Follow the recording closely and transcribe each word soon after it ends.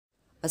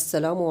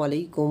Assalamu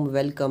alaikum,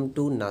 welcome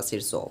to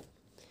Nasir Shop.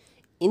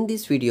 In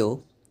this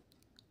video,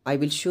 I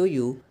will show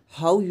you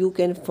how you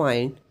can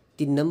find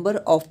the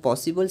number of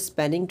possible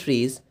spanning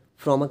trees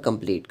from a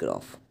complete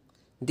graph.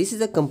 This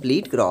is a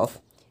complete graph,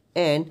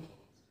 and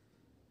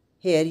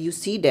here you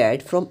see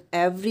that from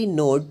every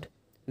node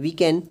we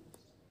can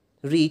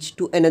reach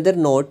to another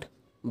node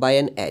by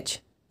an edge,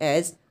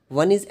 as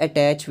one is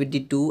attached with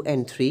the 2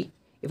 and 3.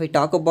 If I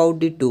talk about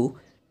the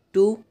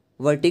 2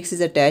 vertex is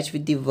attached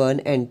with the 1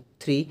 and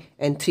 3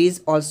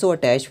 is also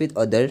attached with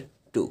other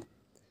 2.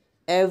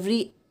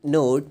 Every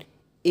node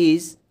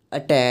is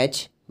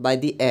attached by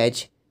the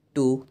edge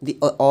to the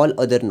all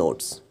other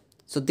nodes.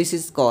 So this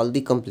is called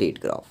the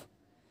complete graph.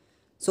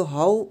 So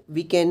how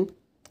we can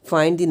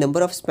find the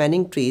number of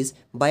spanning trees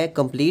by a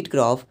complete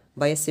graph?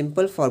 By a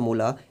simple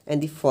formula,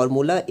 and the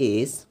formula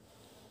is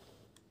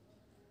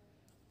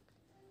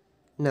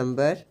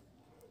number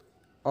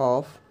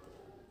of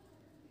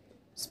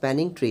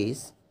spanning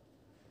trees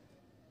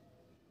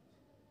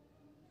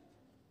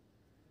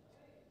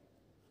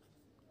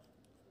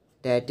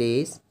that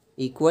is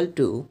equal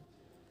to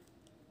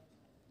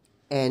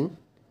n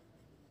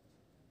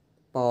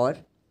power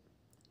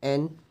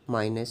n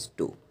minus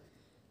 2.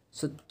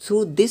 So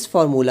through this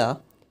formula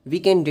we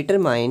can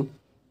determine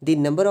the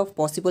number of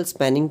possible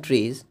spanning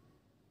trees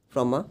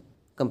from a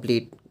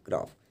complete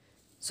graph.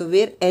 So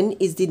where n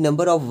is the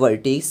number of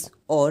vertices,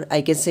 or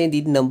I can say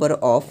the number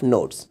of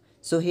nodes.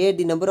 So here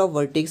the number of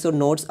vertices or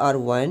nodes are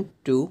 1,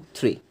 2,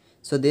 3.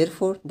 So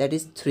therefore that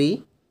is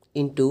 3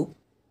 into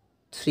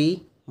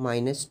 3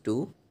 minus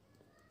 2,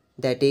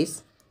 that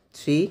is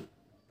 3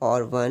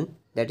 power 1,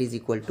 that is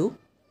equal to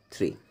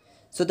 3.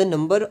 So the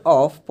number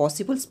of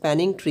possible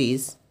spanning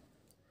trees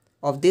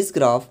of this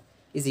graph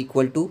is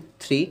equal to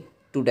 3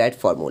 to that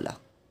formula.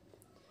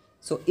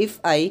 So if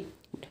I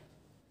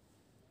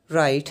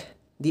write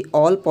the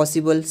all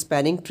possible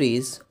spanning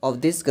trees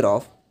of this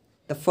graph,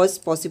 the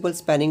first possible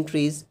spanning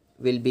trees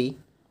will be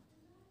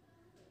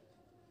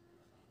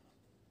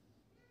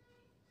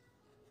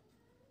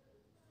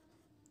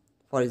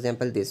for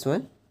example this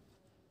one,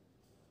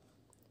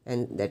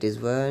 and that is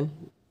 1,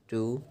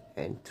 2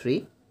 and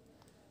 3.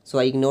 So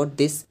I ignored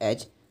this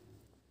edge,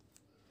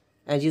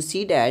 and you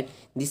see that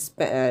this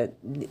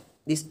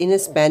in a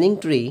spanning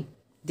tree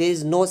there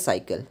is no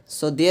cycle,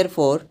 so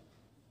therefore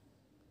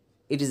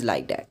it is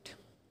like that.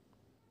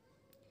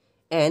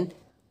 And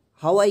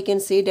how I can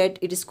say that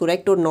it is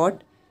correct or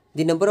not?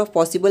 The number of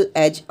possible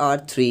edge are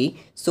 3.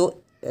 So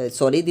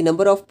the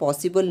number of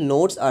possible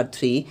nodes are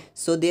 3.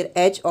 So their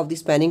edge of the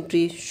spanning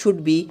tree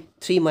should be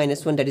 3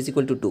 minus 1, that is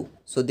equal to 2.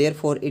 So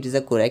therefore it is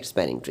a correct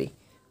spanning tree.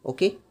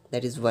 Okay,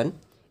 that is one.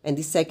 And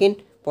the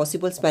second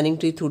possible spanning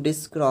tree through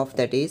this graph,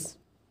 that is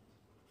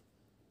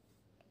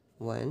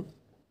 1,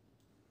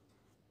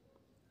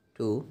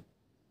 2,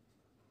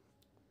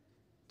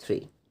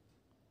 3.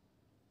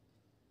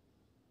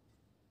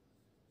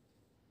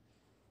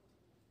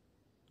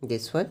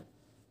 This one.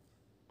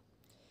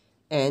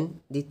 And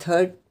the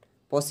third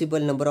possible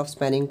number of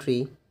spanning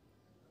tree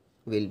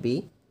will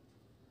be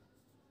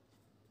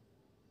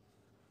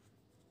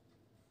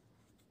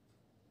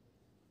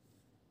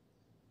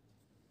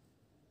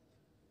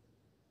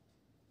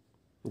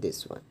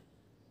this one.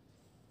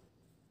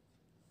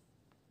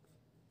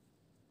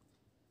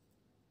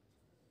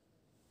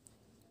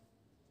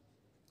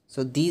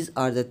 So these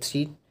are the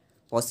 3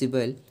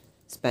 possible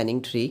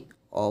spanning tree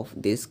of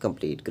this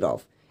complete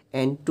graph.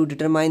 And to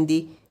determine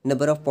the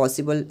number of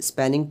possible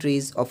spanning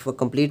trees of a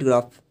complete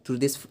graph through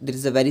this, there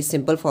is a very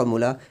simple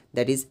formula,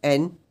 that is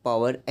n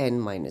power n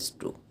minus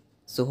 2.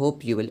 So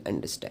hope you will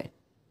understand.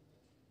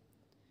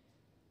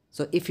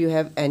 So if you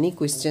have any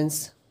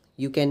questions,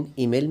 you can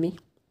email me.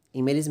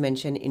 Email is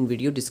mentioned in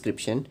video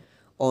description,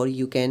 or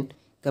you can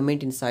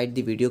comment inside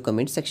the video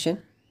comment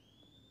section.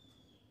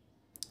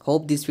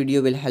 Hope this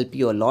video will help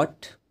you a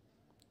lot.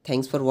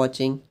 Thanks for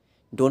watching.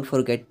 Don't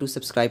forget to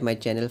subscribe my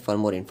channel for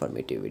more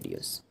informative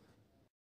videos.